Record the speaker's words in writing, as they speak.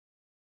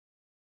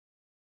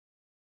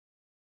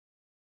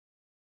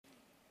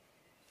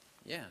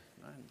Yeah,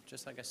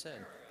 just like I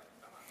said.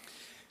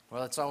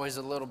 Well, it's always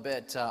a little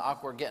bit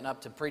awkward getting up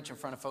to preach in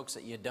front of folks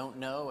that you don't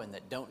know and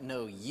that don't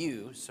know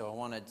you. So I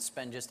want to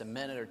spend just a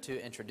minute or two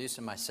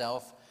introducing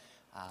myself.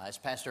 As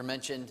Pastor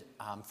mentioned,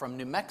 I'm from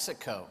New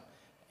Mexico,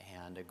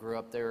 and I grew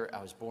up there.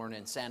 I was born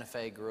in Santa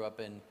Fe, grew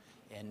up in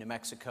New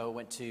Mexico,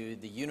 went to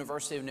the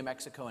University of New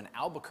Mexico in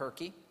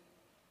Albuquerque,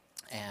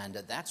 and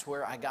that's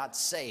where I got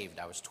saved.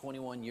 I was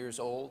 21 years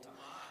old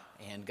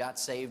and got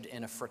saved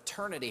in a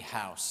fraternity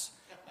house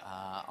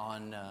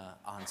on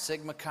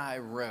Sigma Chi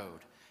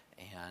Road.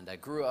 And I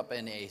grew up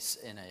in a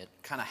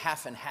kind of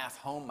half and half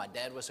home. My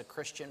dad was a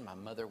Christian, my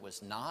mother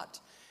was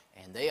not.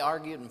 And they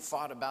argued and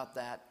fought about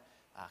that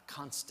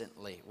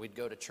constantly. We'd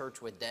go to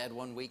church with Dad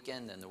one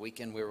weekend, and the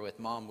weekend we were with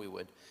Mom, we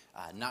would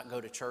not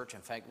go to church.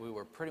 In fact, we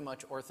were pretty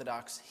much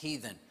Orthodox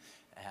heathen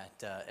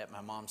at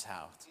my mom's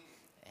house.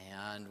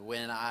 And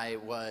when I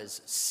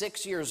was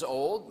 6 years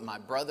old, my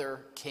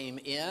brother came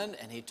in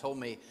and he told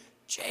me,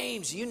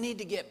 "James, you need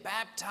to get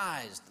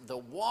baptized. The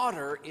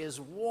water is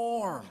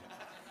warm."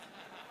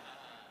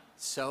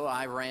 So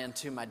I ran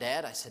to my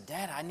dad. I said,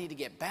 "Dad, I need to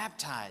get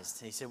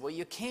baptized." He said, "Well,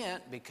 you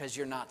can't because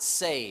you're not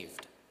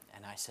saved."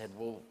 And I said,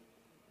 "Well,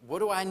 what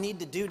do I need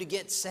to do to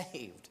get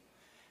saved?"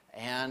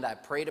 And I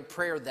prayed a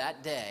prayer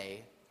that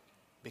day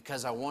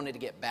because I wanted to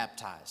get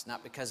baptized.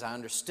 Not because I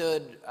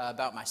understood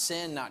about my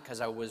sin, not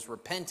because I was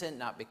repentant,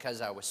 not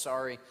because I was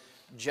sorry,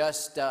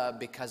 just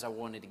because I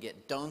wanted to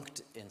get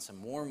dunked in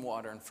some warm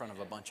water in front of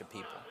a bunch of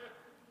people.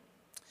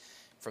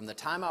 From the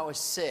time I was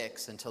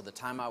 6 until the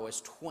time I was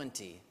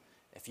 20,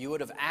 if you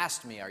would have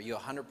asked me, "Are you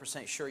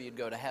 100% sure you'd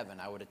go to heaven?"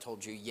 I would have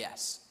told you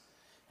yes.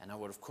 And I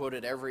would have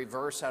quoted every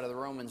verse out of the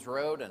Romans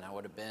Road, and I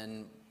would have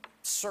been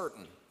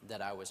certain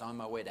that I was on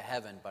my way to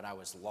heaven, but I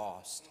was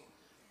lost.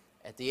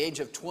 At the age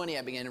of 20,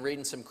 I began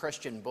reading some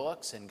Christian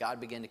books, and God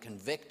began to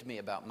convict me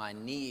about my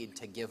need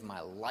to give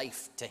my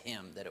life to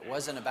Him, that it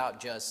wasn't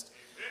about just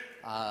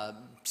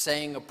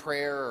saying a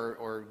prayer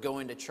or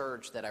going to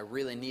church, that I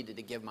really needed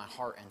to give my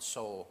heart and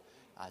soul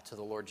to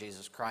the Lord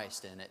Jesus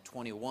Christ. And at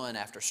 21,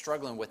 after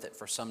struggling with it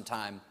for some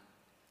time,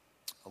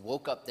 I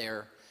woke up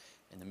there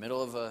in the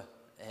middle of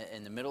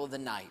the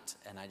night,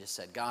 and I just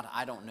said, "God,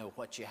 I don't know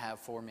what you have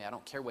for me. I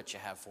don't care what you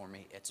have for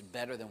me. It's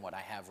better than what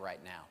I have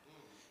right now."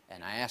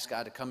 And I asked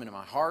God to come into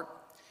my heart.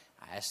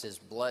 I asked His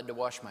blood to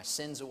wash my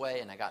sins away,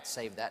 and I got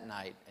saved that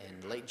night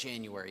in late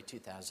January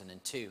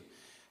 2002.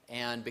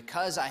 And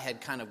because I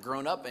had kind of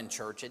grown up in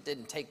church, it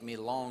didn't take me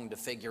long to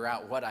figure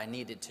out what I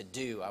needed to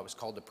do. I was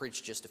called to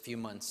preach just a few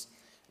months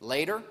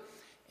later,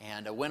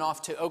 and I went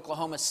off to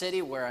Oklahoma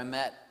City, where I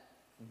met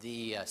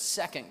the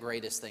second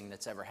greatest thing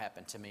that's ever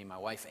happened to me, my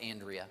wife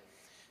Andrea,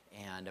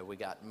 and we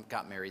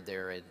got married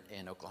there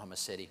in Oklahoma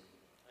City.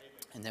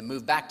 And then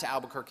moved back to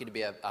Albuquerque to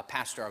be a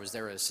pastor. I was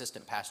there as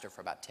assistant pastor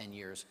for about 10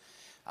 years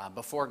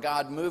before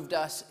God moved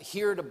us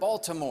here to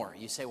Baltimore.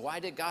 You say, "Why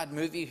did God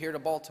move you here to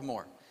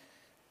Baltimore?"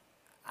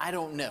 I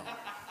don't know.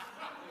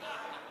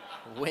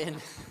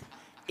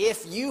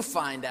 If you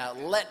find out,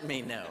 let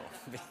me know.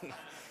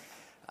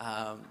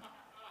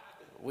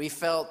 We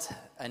felt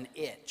an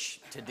itch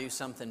to do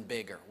something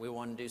bigger. We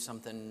wanted to do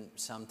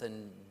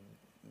something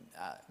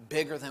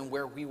bigger than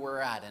where we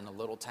were at in a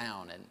little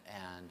town.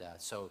 And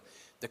so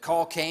the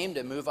call came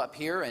to move up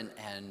here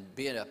and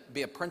be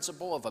a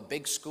principal of a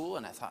big school.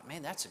 And I thought,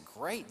 man, that's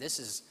great. This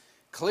is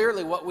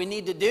clearly what we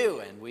need to do.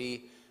 And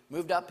we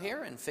moved up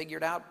here and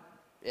figured out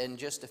in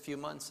just a few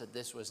months that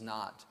this was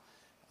not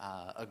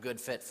a good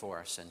fit for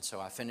us. And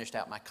so I finished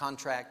out my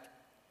contract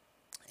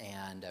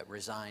and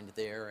resigned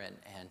there.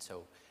 And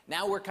so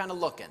now we're kind of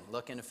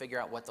looking to figure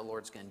out what the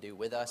Lord's going to do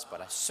with us.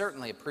 But I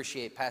certainly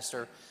appreciate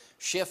Pastor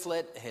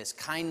Shiflett, his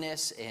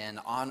kindness in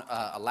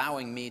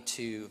allowing me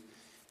to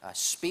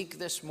speak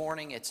this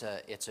morning. It's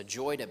a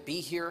joy to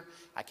be here.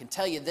 I can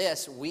tell you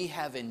this, we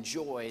have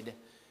enjoyed,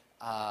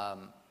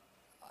 not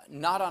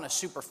on a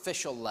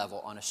superficial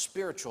level, on a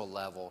spiritual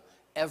level,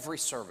 every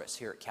service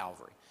here at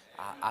Calvary.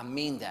 I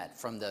mean that.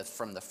 From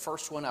the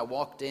first one I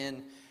walked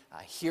in,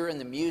 hearing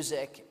the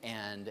music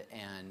and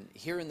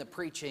hearing the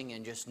preaching,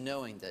 and just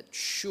knowing that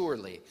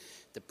surely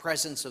the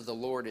presence of the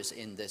Lord is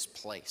in this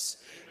place.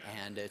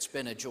 And it's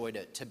been a joy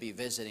to be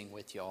visiting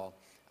with y'all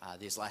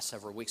these last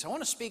several weeks. I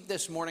want to speak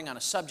this morning on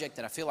a subject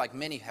that I feel like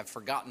many have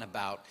forgotten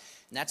about,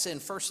 and that's in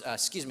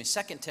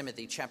 2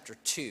 Timothy chapter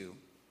 2.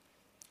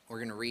 We're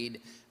going to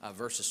read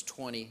verses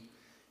 20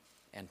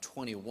 and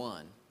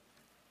 21.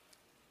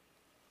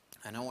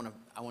 And I want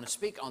to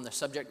speak on the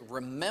subject,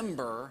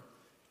 remember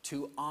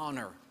to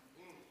honor.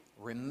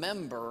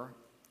 Remember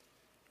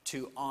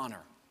to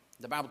honor.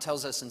 The Bible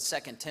tells us in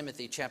 2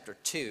 Timothy chapter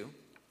 2,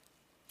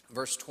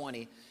 verse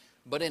 20,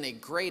 "But in a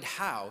great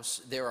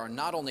house there are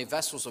not only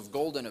vessels of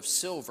gold and of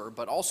silver,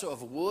 but also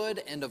of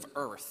wood and of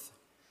earth,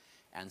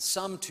 and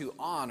some to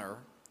honor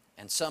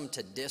and some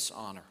to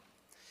dishonor.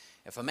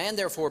 If a man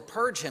therefore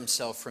purge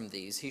himself from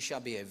these, he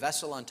shall be a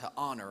vessel unto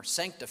honor,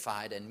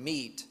 sanctified and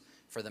meet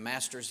for the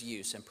master's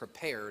use, and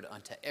prepared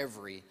unto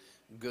every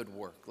good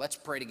work." Let's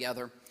pray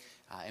together.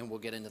 and we'll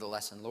get into the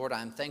lesson. Lord,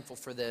 I'm thankful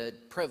for the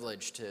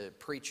privilege to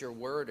preach your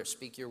word or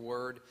speak your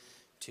word,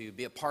 to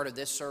be a part of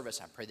this service.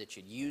 I pray that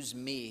you'd use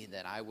me,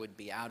 that I would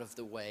be out of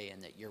the way,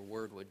 and that your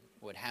word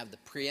would have the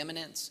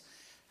preeminence,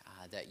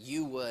 that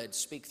you would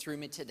speak through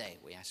me today.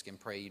 We ask and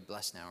pray you'd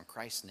bless now in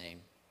Christ's name.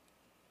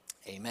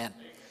 Amen.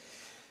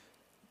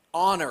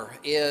 Honor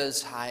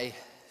is, I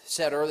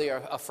said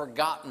earlier, a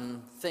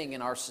forgotten thing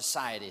in our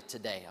society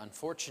today.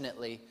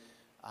 Unfortunately,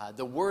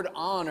 the word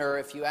honor,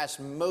 if you ask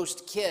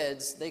most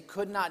kids, they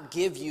could not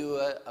give you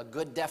a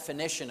good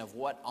definition of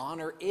what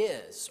honor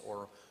is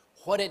or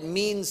what it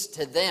means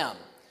to them.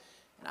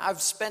 And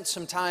I've spent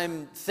some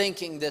time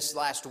thinking this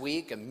last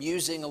week,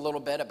 musing a little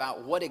bit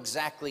about what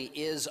exactly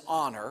is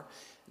honor.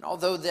 And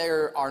although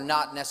there are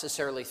not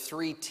necessarily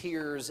 3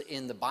 tiers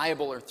in the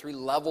Bible or 3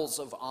 levels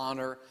of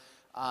honor,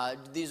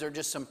 these are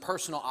just some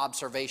personal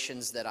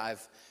observations that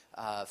I've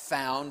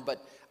found.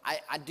 But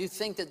I do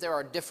think that there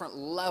are different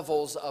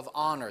levels of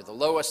honor. The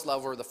lowest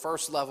level or the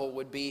first level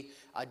would be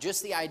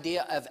just the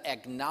idea of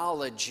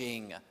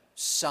acknowledging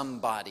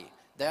somebody.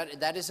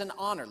 That is an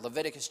honor.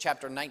 Leviticus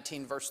chapter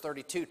 19, verse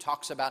 32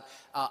 talks about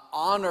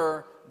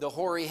honor the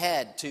hoary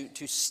head,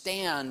 to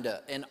stand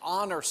and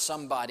honor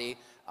somebody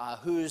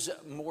who's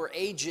more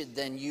aged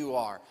than you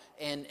are.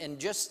 And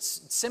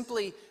just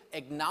simply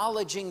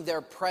acknowledging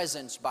their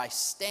presence by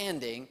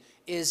standing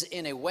is,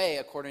 in a way,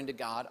 according to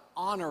God,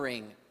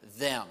 honoring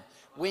them.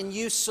 When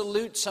you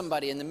salute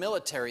somebody in the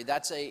military,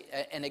 that's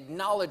an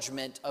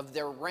acknowledgement of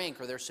their rank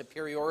or their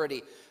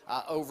superiority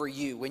over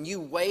you. When you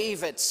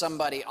wave at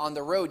somebody on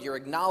the road, you're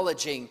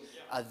acknowledging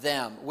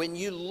them. When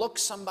you look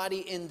somebody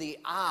in the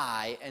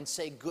eye and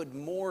say good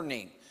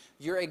morning,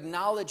 you're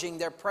acknowledging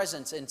their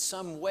presence in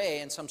some way,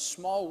 in some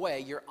small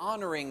way. You're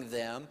honoring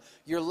them.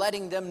 You're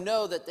letting them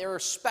know that they're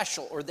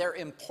special or they're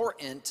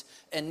important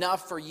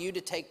enough for you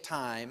to take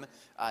time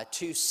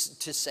to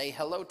say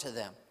hello to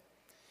them.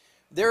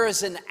 There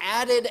is an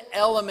added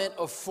element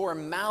of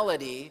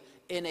formality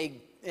in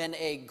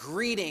a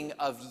greeting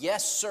of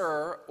yes,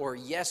 sir, or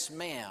yes,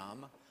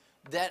 ma'am,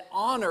 that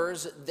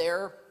honors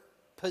their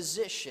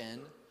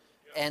position,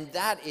 and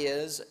that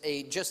is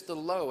just the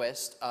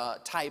lowest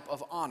type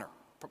of honor.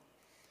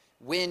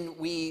 When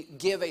we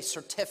give a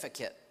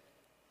certificate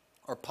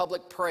or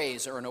public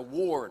praise or an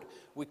award,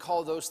 we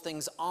call those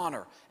things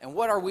honor. And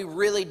what are we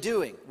really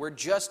doing? We're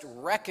just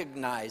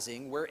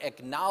recognizing, we're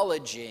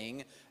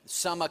acknowledging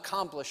some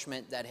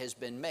accomplishment that has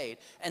been made,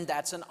 and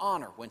that's an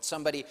honor. When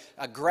somebody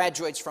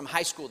graduates from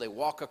high school, they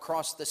walk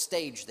across the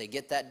stage, they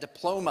get that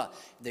diploma,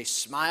 they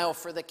smile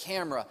for the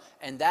camera,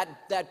 and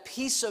that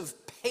piece of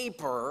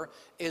paper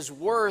is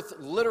worth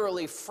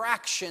literally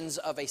fractions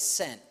of a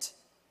cent.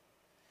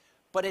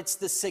 But it's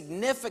the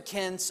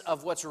significance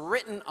of what's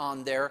written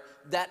on there,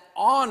 that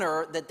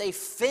honor that they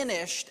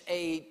finished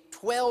a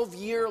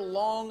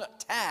 12-year-long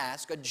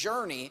task, a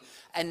journey,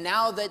 and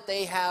now that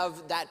they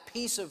have that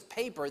piece of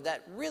paper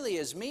that really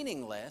is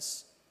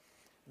meaningless,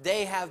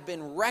 they have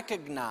been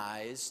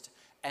recognized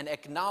and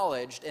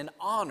acknowledged and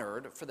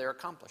honored for their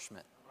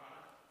accomplishment.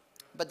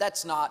 But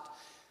that's not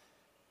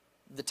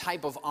the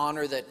type of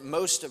honor that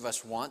most of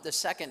us want. The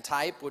second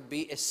type would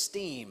be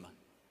esteem,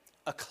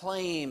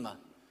 acclaim,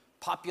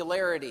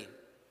 popularity,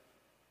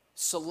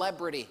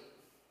 celebrity,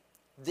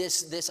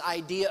 this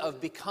idea of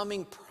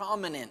becoming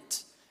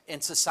prominent in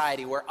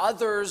society where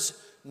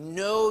others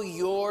know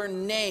your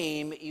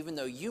name even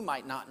though you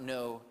might not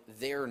know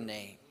their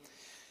name.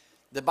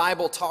 The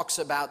Bible talks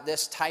about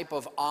this type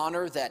of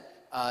honor that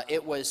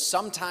it was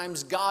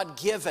sometimes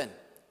God-given.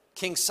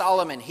 King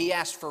Solomon, he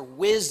asked for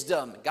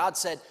wisdom. God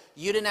said,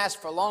 you didn't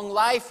ask for long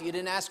life, you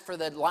didn't ask for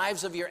the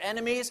lives of your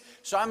enemies,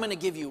 so I'm going to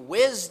give you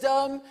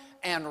wisdom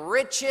and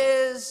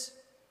riches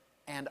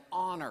and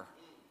honor.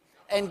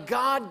 And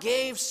God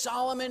gave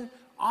Solomon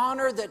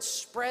honor that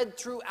spread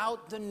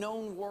throughout the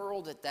known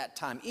world at that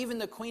time. Even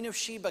the Queen of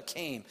Sheba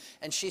came,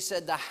 and she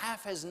said, the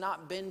half has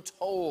not been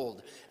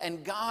told.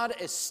 And God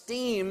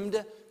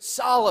esteemed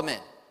Solomon.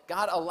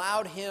 God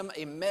allowed him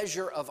a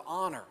measure of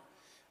honor.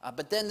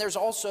 But then there's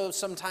also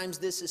sometimes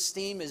this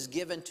esteem is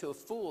given to a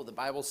fool. The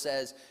Bible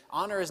says,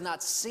 honor is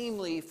not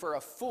seemly for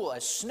a fool.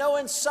 As snow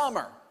in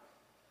summer,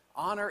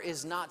 honor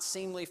is not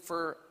seemly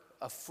for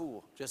a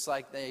fool. Just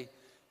like they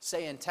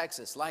say in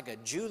Texas, like a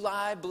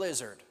July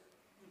blizzard.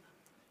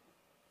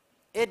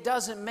 It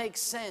doesn't make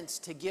sense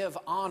to give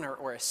honor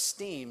or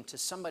esteem to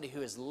somebody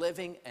who is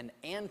living an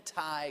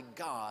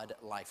anti-God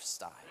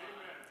lifestyle.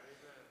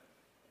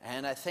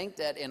 And I think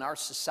that in our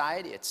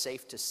society, it's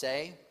safe to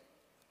say,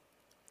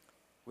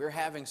 we're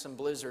having some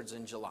blizzards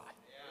in July.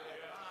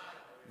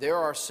 There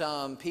are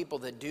some people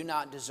that do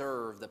not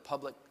deserve the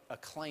public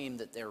acclaim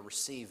that they're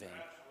receiving.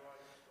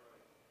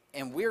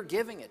 And we're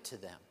giving it to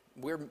them.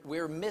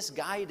 We're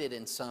misguided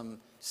in some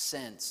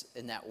sense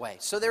in that way.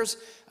 So there's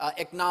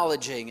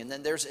acknowledging, and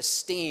then there's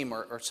esteem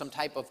or some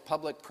type of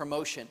public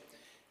promotion.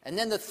 And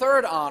then the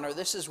third honor,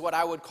 this is what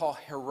I would call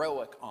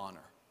heroic honor.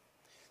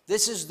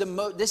 This is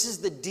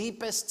the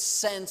deepest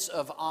sense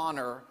of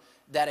honor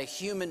that a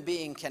human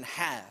being can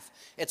have.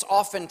 It's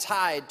often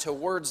tied to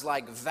words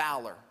like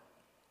valor,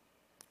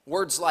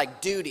 Words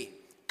like duty,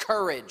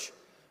 courage,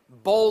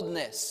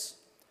 boldness,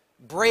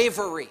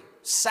 bravery,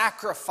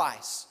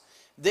 sacrifice.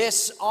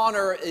 This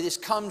honor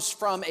comes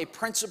from a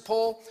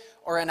principle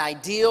or an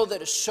ideal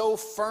that is so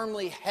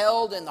firmly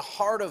held in the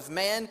heart of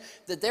man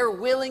that they're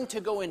willing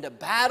to go into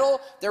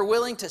battle, they're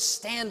willing to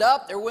stand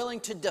up, they're willing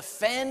to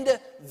defend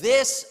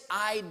this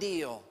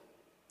ideal.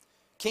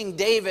 King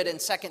David in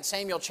 2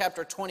 Samuel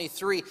chapter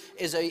 23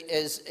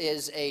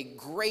 is a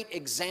great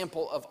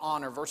example of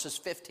honor. Verses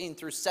 15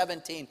 through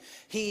 17.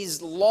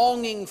 He's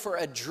longing for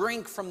a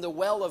drink from the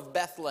well of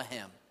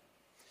Bethlehem.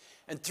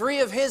 And 3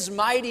 of his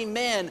mighty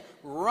men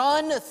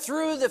run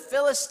through the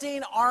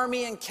Philistine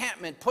army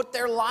encampment, put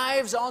their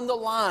lives on the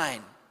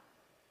line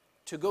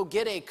to go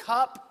get a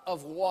cup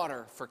of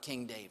water for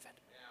King David.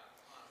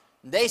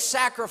 They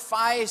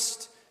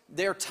sacrificed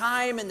their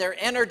time and their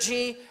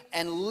energy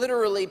and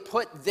literally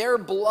put their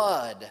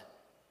blood,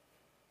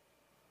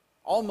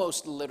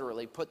 almost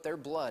literally put their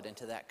blood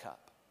into that cup.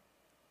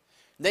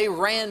 They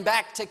ran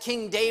back to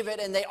King David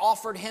and they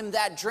offered him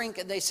that drink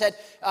and they said,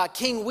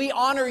 King, we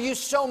honor you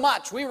so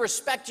much. We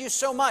respect you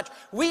so much.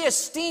 We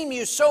esteem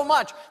you so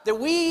much that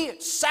we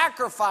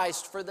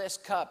sacrificed for this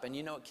cup. And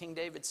you know what King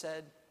David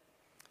said?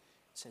 He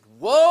said,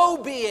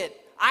 woe be it,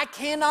 I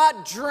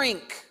cannot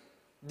drink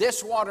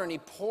this water. And he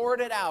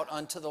poured it out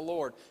unto the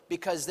Lord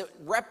because it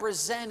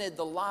represented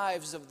the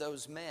lives of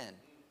those men.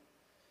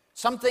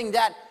 Something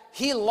that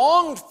he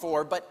longed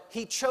for, but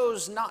he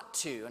chose not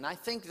to. And I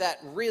think that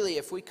really,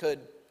 if we could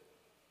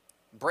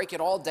break it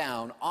all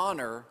down,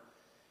 honor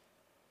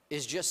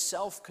is just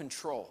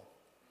self-control.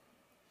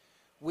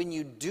 When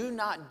you do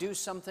not do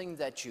something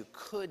that you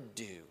could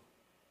do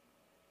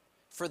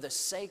for the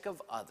sake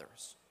of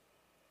others.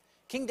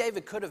 King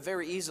David could have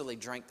very easily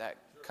drank that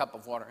cup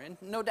of water, and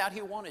no doubt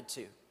he wanted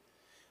to.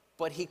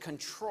 But he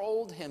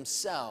controlled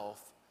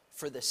himself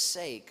for the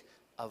sake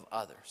of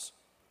others.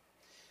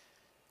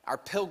 Our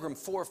pilgrim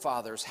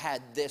forefathers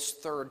had this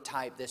third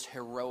type, this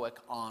heroic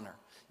honor.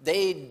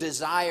 They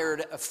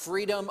desired a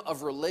freedom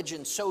of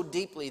religion so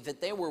deeply that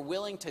they were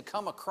willing to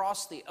come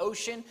across the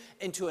ocean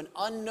into an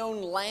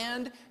unknown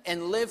land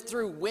and live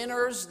through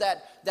winters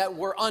that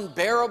were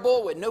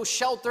unbearable with no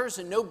shelters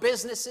and no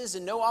businesses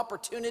and no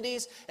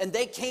opportunities. And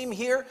they came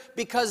here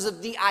because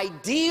of the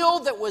ideal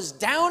that was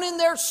down in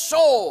their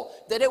soul,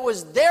 that it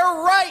was their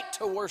right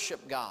to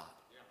worship God.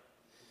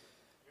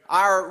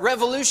 Our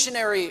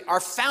revolutionary, our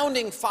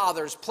founding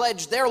fathers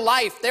pledged their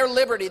life, their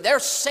liberty, their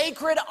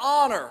sacred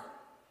honor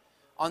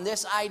on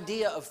this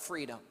idea of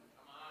freedom.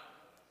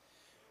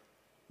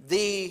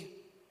 The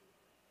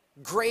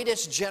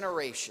greatest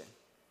generation,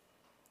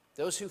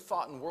 those who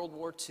fought in World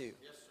War II.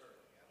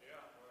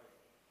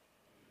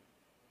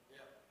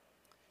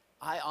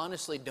 I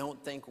honestly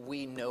don't think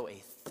we know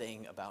a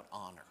thing about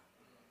honor.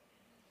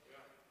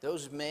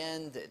 Those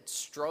men that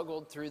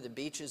struggled through the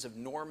beaches of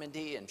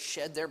Normandy and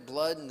shed their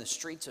blood in the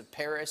streets of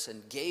Paris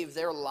and gave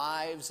their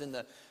lives in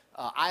the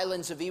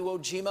islands of Iwo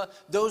Jima,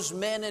 those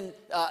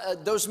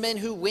men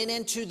who went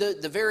into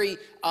the very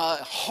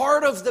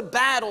heart of the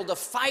battle to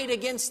fight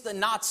against the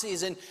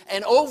Nazis and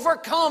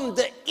overcome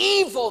the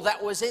evil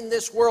that was in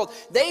this world.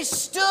 They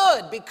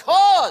stood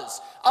because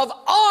of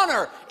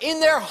honor in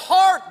their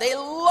heart. They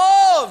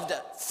loved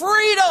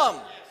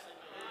freedom.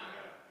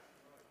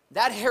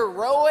 That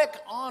heroic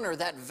honor,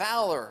 that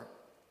valor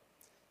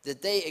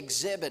that they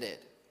exhibited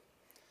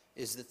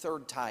is the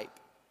third type.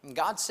 And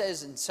God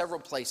says in several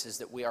places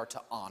that we are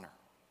to honor.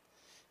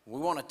 We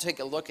want to take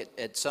a look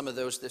at some of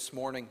those this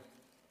morning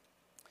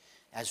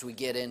as we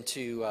get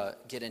into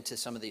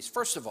some of these.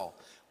 First of all,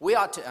 we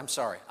ought to,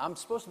 I'm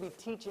supposed to be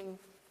teaching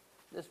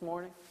this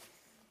morning,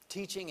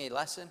 teaching a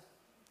lesson,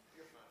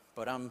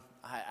 but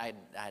I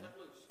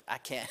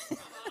can't.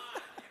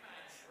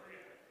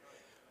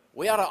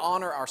 We ought to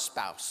honor our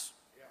spouse.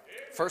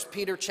 1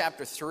 Peter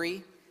chapter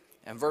 3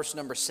 and verse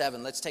number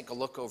 7. Let's take a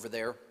look over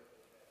there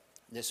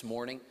this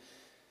morning.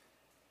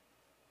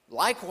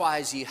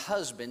 Likewise, ye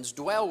husbands,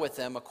 dwell with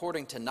them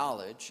according to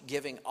knowledge,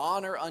 giving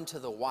honor unto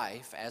the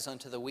wife as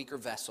unto the weaker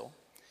vessel,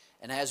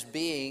 and as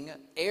being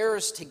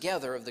heirs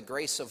together of the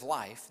grace of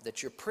life,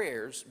 that your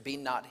prayers be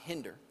not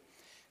hindered.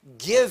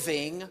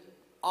 Giving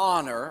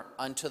honor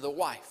unto the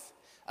wife.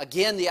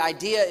 Again, the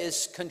idea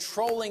is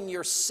controlling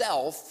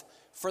yourself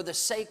for the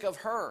sake of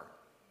her,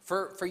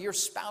 for your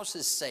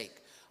spouse's sake.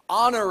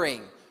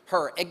 Honoring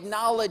her,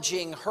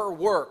 acknowledging her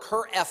work,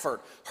 her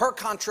effort, her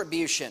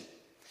contribution.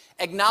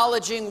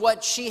 Acknowledging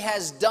what she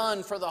has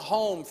done for the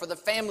home, for the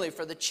family,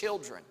 for the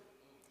children.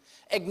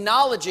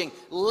 Acknowledging,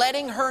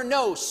 letting her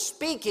know,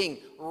 speaking,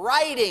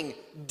 writing,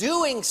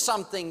 doing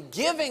something,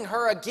 giving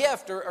her a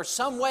gift or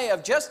some way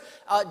of just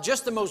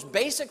the most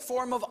basic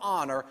form of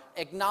honor,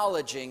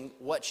 acknowledging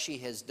what she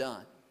has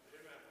done.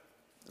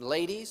 Amen.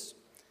 Ladies,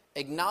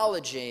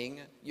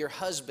 acknowledging your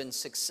husband's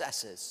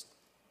successes,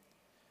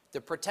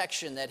 the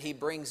protection that he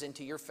brings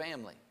into your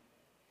family,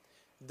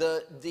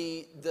 the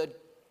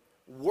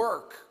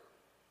work,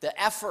 the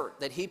effort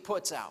that he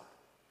puts out,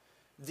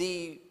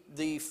 the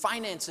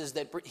finances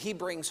that he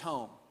brings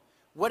home.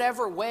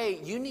 Whatever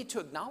way, you need to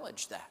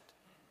acknowledge that.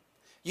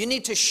 You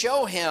need to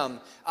show him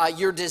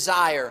your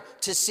desire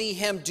to see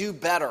him do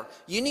better.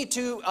 You need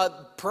to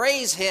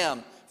praise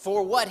him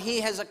for what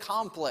he has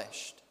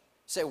accomplished.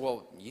 Say,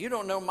 well, you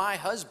don't know my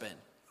husband.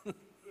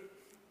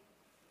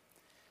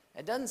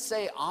 It doesn't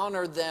say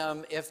honor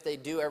them if they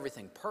do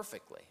everything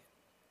perfectly.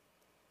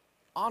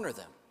 Honor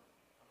them,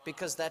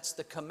 because that's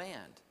the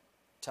command,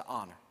 to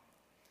honor.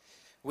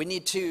 We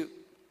need to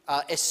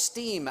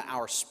esteem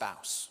our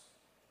spouse.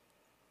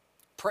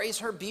 Praise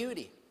her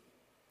beauty.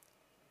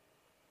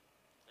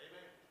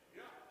 Amen.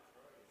 Yeah,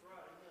 that's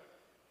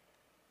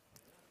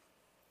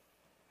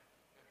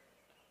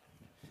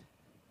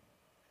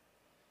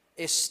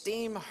right.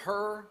 Esteem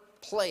her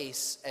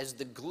place as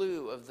the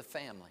glue of the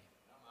family.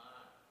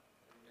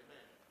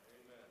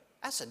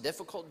 That's a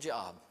difficult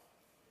job.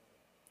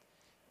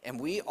 And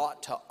we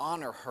ought to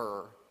honor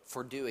her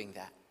for doing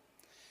that.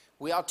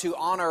 We ought to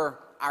honor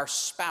our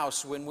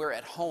spouse when we're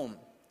at home.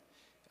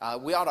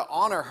 We ought to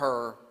honor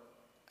her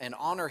and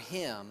honor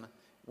him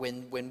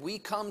when we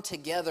come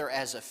together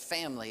as a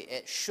family.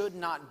 It should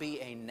not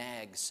be a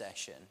nag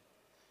session.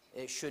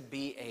 It should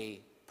be a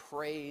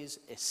praise,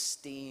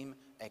 esteem,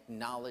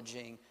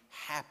 acknowledging,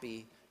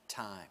 happy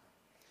time.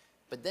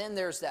 But then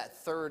there's that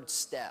third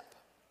step.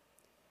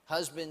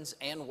 Husbands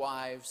and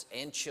wives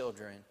and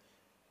children,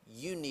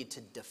 you need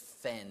to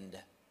defend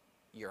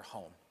your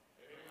home.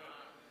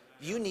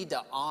 You need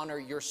to honor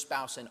your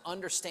spouse and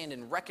understand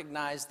and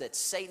recognize that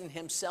Satan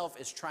himself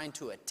is trying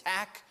to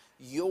attack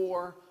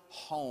your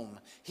home.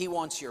 He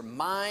wants your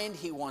mind,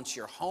 he wants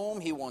your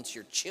home, he wants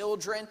your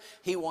children,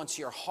 he wants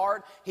your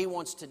heart, he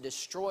wants to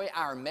destroy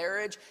our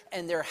marriage,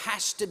 and there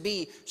has to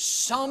be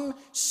some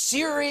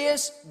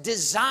serious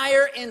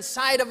desire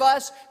inside of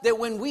us that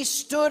when we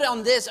stood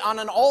on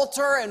an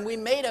altar and we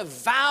made a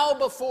vow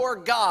before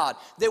God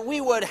that we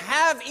would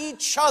have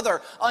each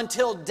other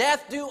until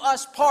death do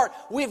us part.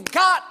 We've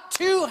got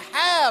to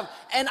have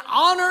an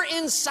honor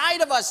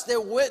inside of us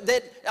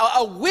that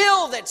a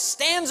will that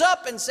stands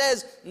up and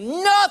says,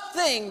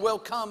 nothing will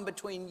come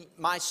between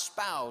my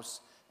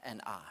spouse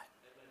and I.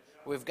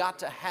 We've got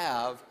to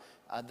have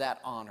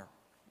that honor.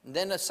 And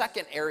then the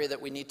second area that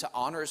we need to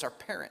honor is our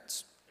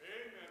parents.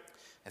 Amen.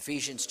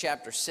 Ephesians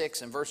chapter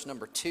 6 and verse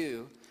number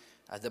 2,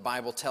 the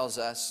Bible tells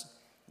us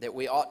that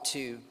we ought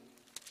to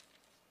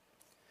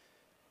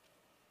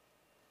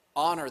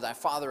honor thy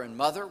father and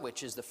mother,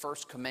 which is the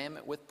first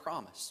commandment with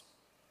promise.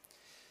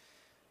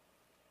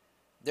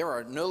 There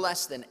are no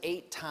less than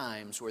 8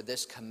 times where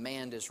this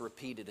command is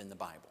repeated in the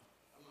Bible.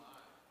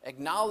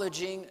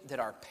 Acknowledging that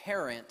our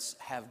parents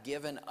have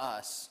given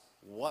us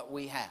what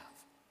we have.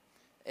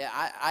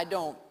 I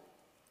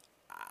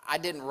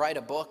didn't write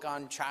a book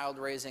on child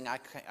raising. I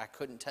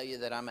couldn't tell you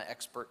that I'm an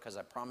expert, because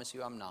I promise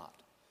you I'm not.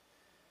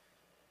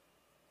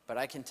 But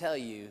I can tell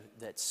you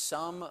that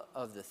some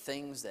of the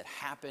things that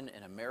happen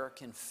in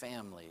American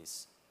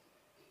families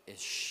is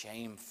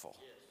shameful.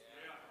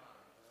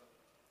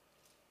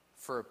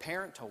 For a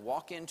parent to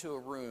walk into a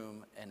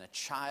room and a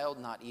child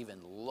not even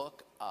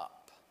look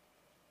up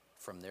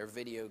from their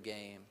video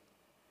game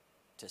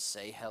to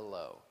say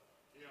hello,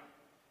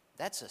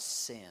 that's a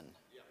sin.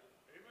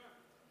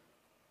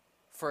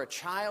 For a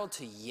child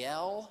to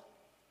yell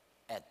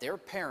at their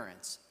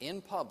parents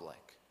in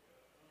public,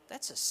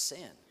 that's a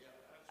sin.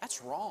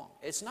 That's wrong.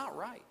 It's not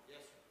right.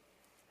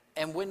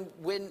 And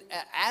when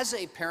as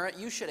a parent,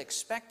 you should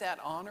expect that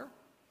honor.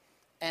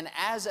 And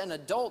as an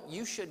adult,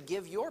 you should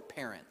give your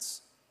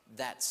parents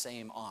that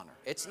same honor.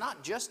 It's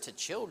not just to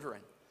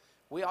children.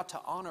 We ought to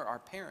honor our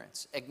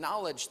parents,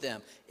 acknowledge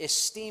them,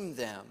 esteem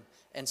them,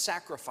 and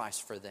sacrifice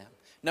for them.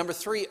 Number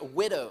 3,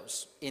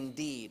 widows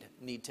indeed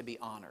need to be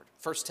honored.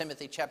 1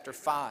 Timothy chapter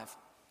 5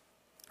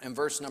 and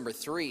verse number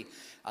 3,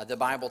 the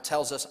Bible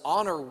tells us,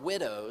 honor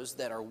widows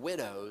that are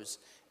widows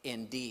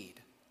indeed.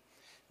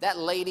 That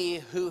lady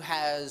who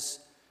has,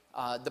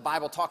 the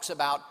Bible talks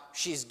about,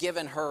 she's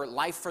given her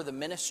life for the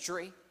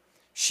ministry.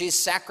 She's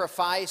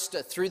sacrificed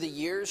through the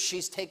years.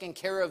 She's taken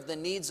care of the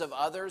needs of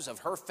others, of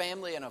her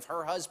family and of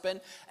her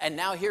husband. And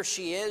now here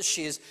she is.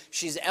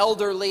 She's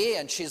elderly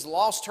and she's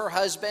lost her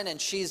husband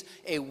and she's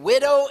a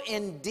widow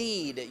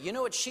indeed. You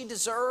know what she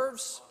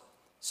deserves?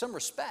 Some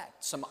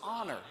respect, some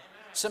honor,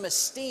 some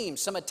esteem,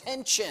 some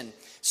attention,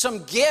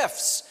 some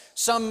gifts,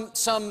 some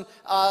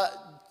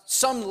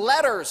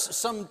letters,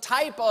 some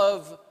type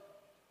of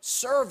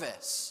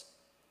service.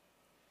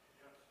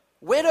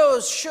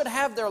 Widows should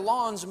have their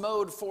lawns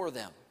mowed for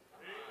them.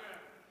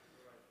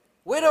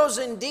 Widows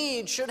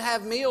indeed should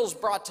have meals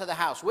brought to the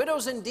house.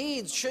 Widows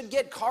indeed should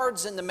get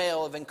cards in the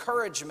mail of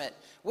encouragement.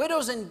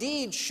 Widows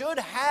indeed should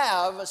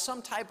have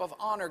some type of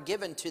honor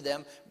given to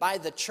them by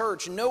the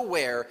church.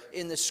 Nowhere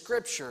in the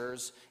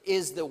scriptures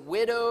is the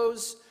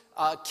widow's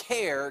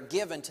care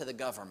given to the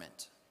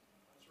government.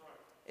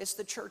 It's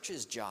the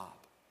church's job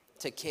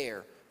to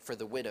care for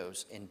the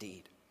widows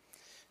indeed.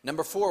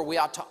 Number 4, we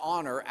ought to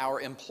honor our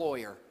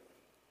employer.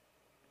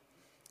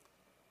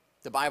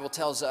 The Bible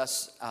tells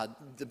us,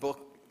 the book,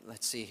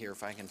 let's see here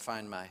if I can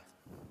find my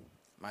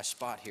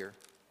spot here.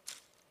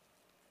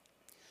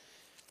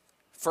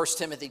 1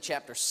 Timothy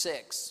chapter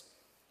 6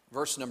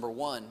 Verse number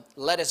 1,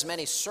 let as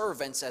many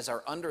servants as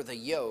are under the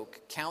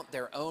yoke count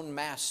their own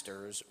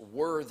masters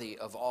worthy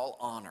of all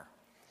honor,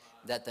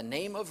 that the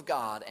name of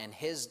God and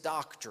his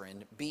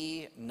doctrine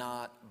be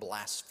not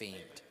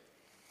blasphemed.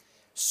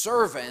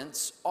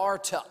 Servants are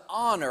to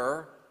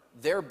honor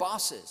their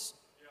bosses.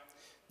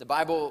 The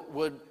Bible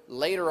would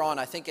later on,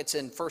 I think it's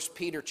in 1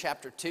 Peter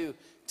chapter 2,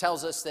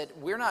 tells us that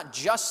we're not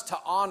just to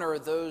honor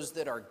those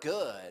that are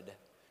good,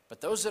 but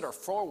those that are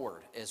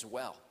forward as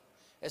well.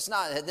 It's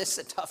not, this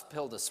is a tough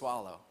pill to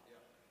swallow.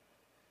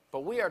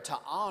 But we are to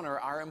honor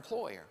our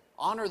employer.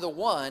 Honor the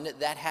one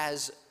that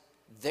has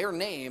their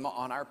name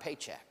on our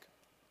paycheck.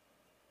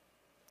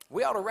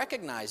 We ought to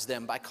recognize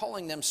them by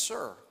calling them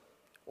sir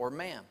or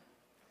ma'am.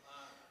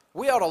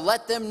 We ought to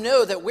let them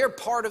know that we're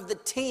part of the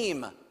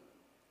team.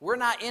 We're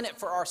not in it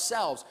for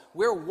ourselves.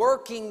 We're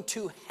working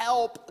to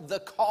help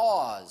the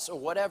cause or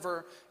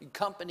whatever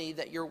company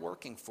that you're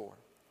working for.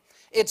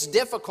 It's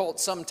difficult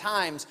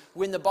sometimes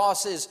when the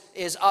boss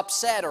is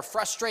upset or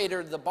frustrated,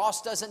 or the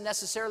boss doesn't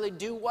necessarily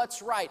do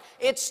what's right.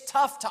 It's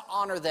tough to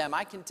honor them.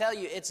 I can tell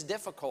you it's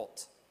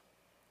difficult.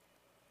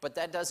 But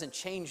that doesn't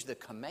change the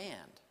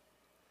command.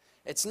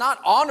 It's not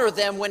honor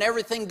them when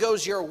everything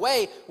goes your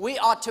way. We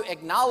ought to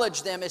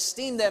acknowledge them,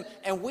 esteem them,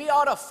 and we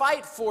ought to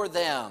fight for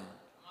them.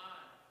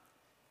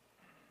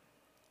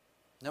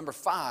 Number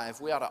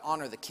 5, we ought to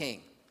honor the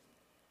king.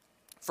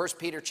 1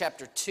 Peter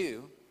chapter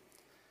 2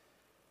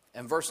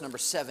 and verse number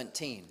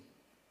 17.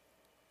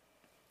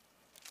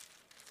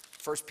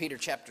 1 Peter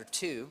chapter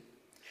 2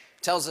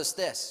 tells us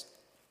this.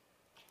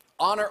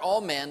 Honor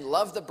all men,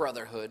 love the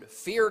brotherhood,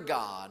 fear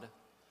God,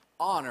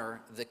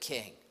 honor the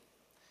king.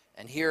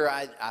 And here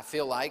I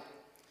feel like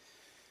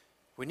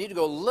we need to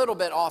go a little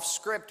bit off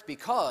script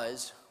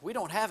because we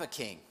don't have a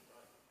king.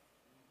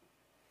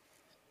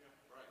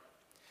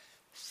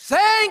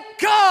 Thank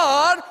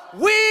God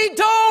we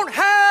don't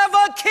have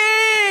a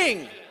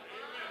king.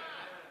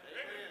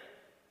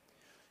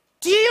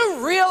 Do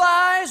you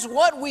realize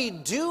what we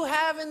do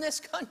have in this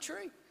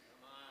country?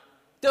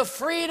 The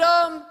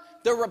freedom,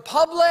 the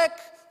republic,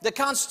 the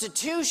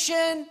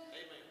Constitution.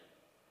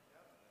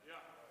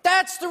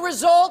 That's the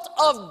result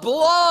of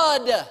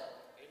blood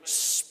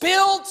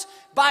spilt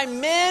by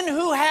men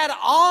who had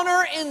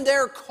honor in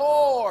their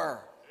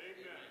core.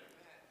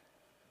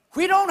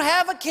 We don't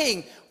have a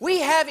king. We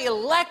have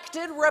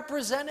elected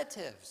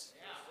representatives.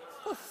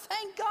 Well,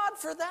 thank God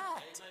for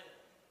that.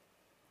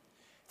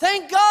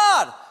 Thank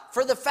God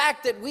for the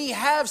fact that we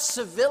have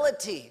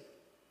civility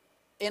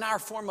in our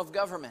form of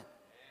government.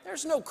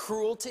 There's no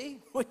cruelty.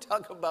 We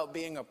talk about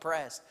being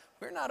oppressed.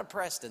 We're not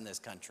oppressed in this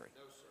country.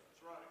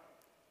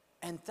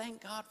 And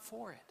thank God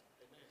for it.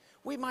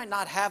 We might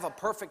not have a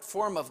perfect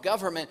form of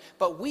government,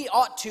 but we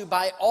ought to,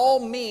 by all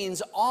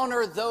means,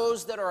 honor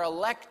those that are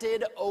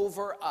elected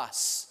over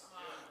us.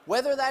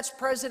 Whether that's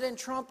President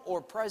Trump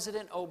or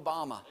President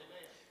Obama.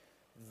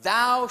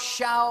 Thou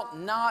shalt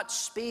not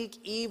speak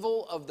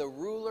evil of the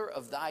ruler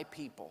of thy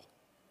people.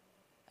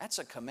 That's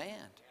a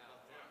command.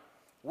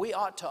 We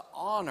ought to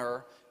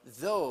honor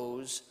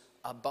those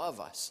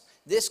above us.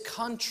 This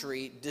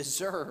country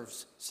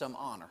deserves some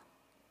honor.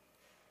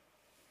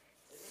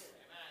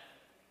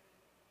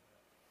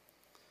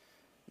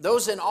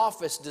 Those in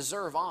office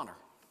deserve honor.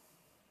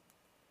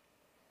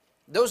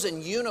 Those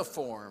in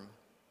uniform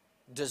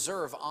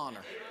deserve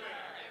honor.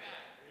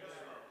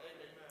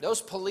 Those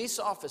police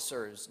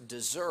officers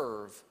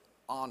deserve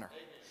honor.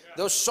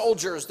 Those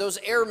soldiers, those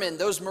airmen,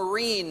 those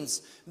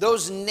Marines,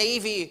 those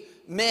Navy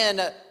men,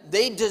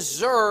 they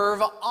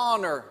deserve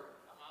honor.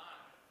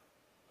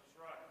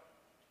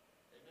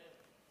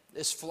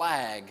 This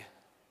flag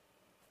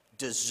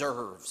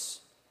deserves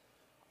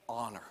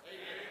honor.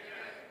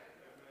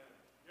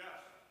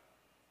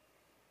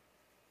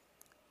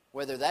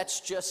 Whether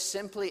that's just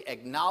simply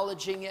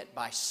acknowledging it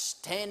by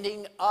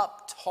standing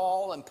up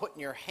tall and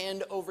putting your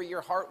hand over your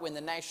heart when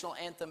the national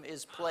anthem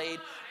is played,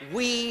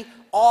 we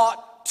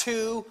ought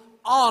to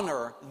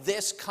honor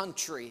this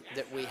country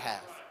that we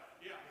have.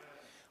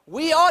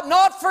 We ought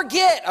not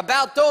forget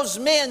about those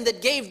men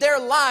that gave their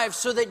lives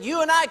so that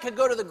you and I could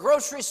go to the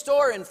grocery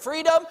store in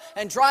freedom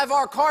and drive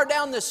our car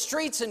down the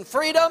streets in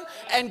freedom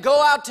and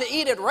go out to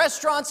eat at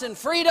restaurants in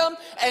freedom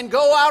and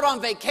go out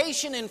on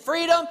vacation in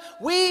freedom.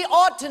 We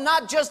ought to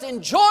not just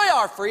enjoy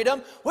our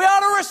freedom, we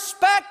ought to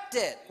respect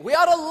it. We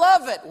ought to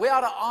love it. We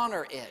ought to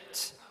honor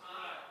it.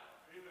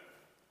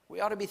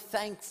 We ought to be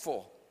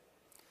thankful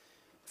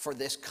for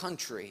this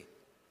country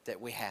that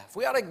we have.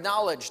 We ought to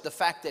acknowledge the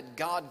fact that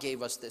God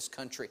gave us this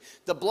country.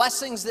 The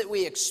blessings that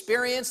we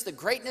experience, the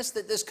greatness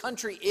that this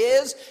country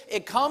is,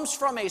 it comes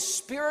from a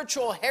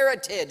spiritual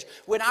heritage.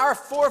 When our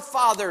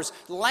forefathers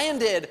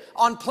landed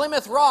on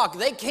Plymouth Rock,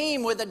 they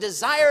came with a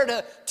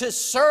desire to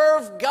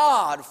serve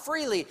God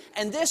freely.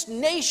 And this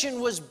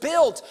nation was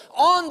built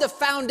on the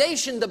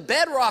foundation, the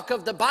bedrock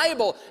of the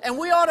Bible. And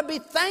we ought to be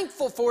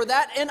thankful for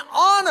that and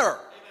honor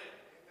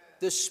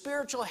the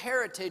spiritual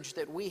heritage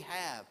that we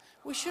have.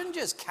 We shouldn't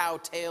just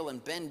cowtail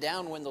and bend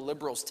down when the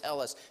liberals tell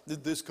us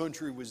that this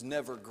country was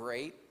never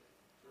great.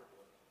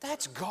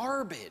 That's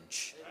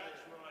garbage.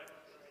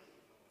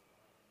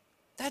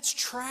 That's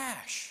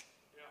trash.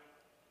 Yeah.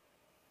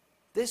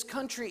 This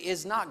country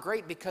is not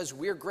great because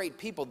we're great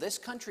people. This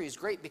country is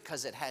great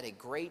because it had a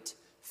great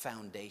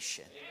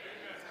foundation.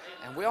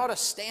 And we ought to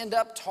stand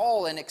up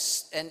tall and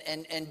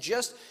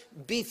just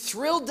be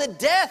thrilled to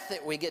death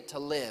that we get to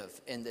live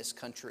in this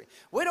country.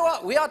 We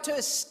ought to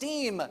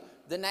esteem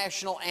the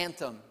national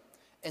anthem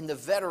and the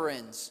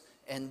veterans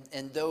and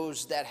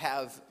those that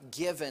have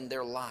given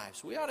their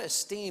lives. We ought to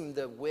esteem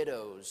the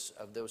widows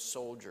of those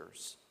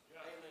soldiers.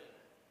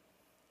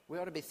 We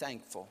ought to be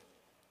thankful.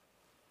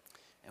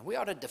 And we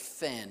ought to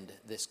defend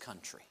this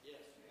country.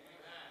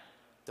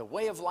 The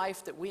way of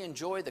life that we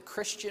enjoy, the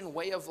Christian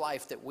way of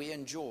life that we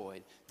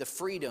enjoyed, the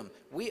freedom,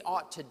 we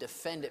ought to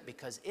defend it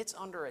because it's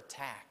under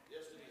attack.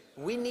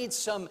 We need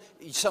some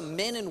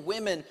men and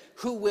women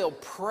who will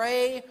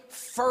pray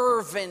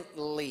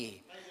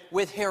fervently,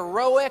 with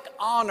heroic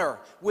honor,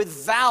 with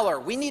valor.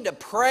 We need to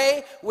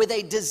pray with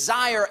a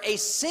desire, a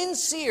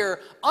sincere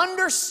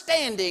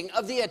understanding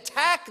of the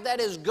attack that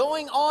is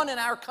going on in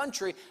our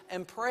country,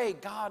 and pray,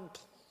 God,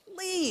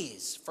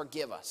 please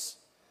forgive us.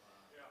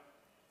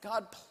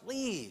 God,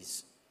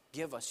 please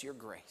give us your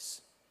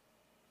grace.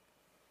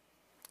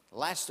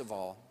 Last of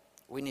all,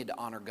 we need to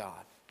honor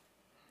God.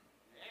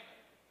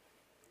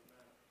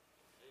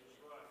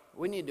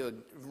 We need to,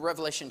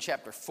 Revelation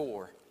chapter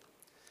 4,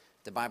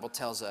 the Bible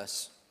tells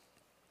us,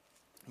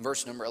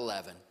 verse number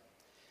 11,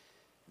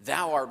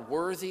 Thou art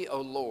worthy,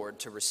 O Lord,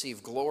 to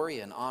receive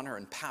glory and honor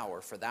and power,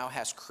 for thou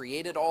hast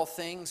created all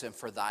things, and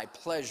for thy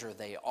pleasure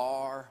they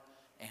are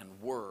and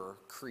were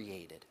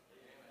created.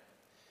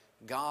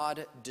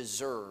 God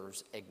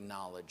deserves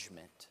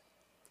acknowledgement.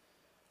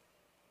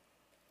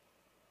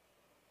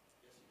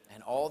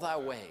 In all thy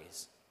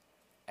ways,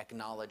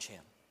 acknowledge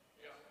him.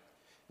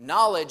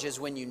 Knowledge is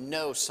when you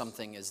know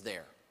something is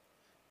there.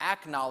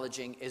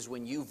 Acknowledging is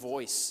when you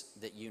voice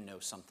that you know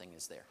something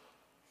is there.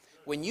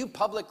 When you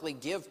publicly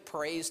give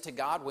praise to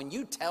God, when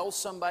you tell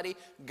somebody,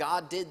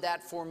 God did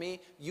that for me,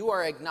 you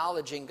are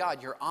acknowledging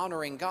God. You're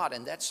honoring God,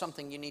 and that's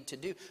something you need to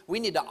do. We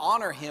need to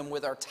honor him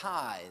with our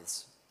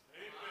tithes.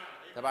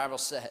 The Bible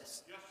says. Yes,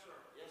 sir.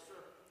 Yes, sir.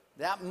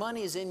 That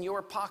money is in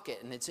your pocket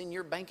and it's in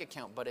your bank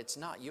account, but it's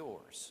not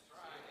yours.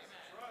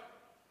 That's right.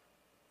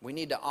 We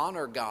need to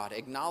honor God,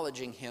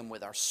 acknowledging him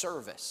with our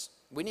service.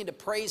 We need to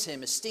praise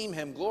him, esteem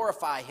him,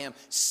 glorify him,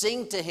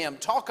 sing to him,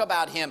 talk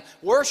about him,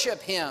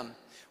 worship him.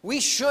 We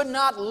should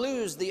not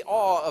lose the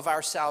awe of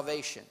our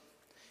salvation.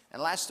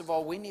 And last of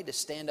all, we need to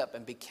stand up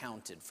and be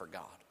counted for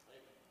God.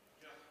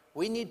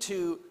 We need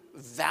to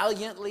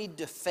valiantly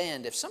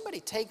defend. If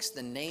somebody takes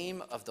the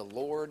name of the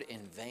Lord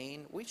in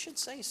vain, we should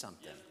say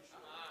something.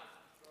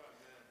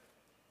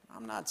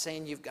 I'm not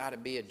saying you've got to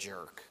be a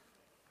jerk.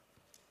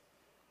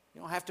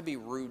 You don't have to be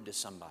rude to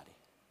somebody.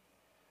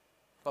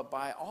 But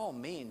by all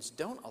means,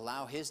 don't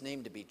allow his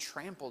name to be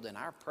trampled in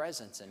our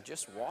presence and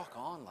just walk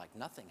on like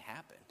nothing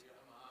happened.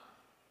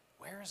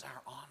 Where is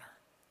our honor?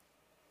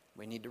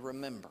 We need to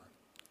remember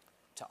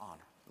to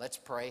honor. Let's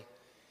pray.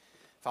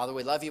 Father,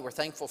 we love you. We're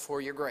thankful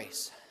for your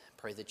grace.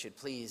 Pray that you'd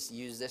please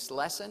use this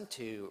lesson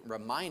to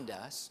remind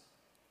us,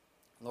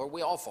 Lord,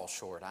 we all fall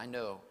short. I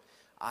know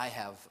I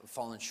have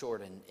fallen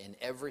short in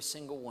every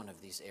single one of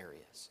these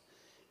areas.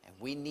 And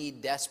we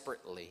need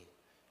desperately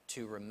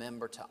to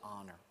remember to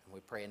honor. And we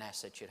pray and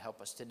ask that you'd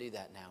help us to do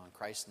that now. In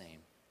Christ's name,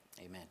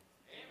 amen.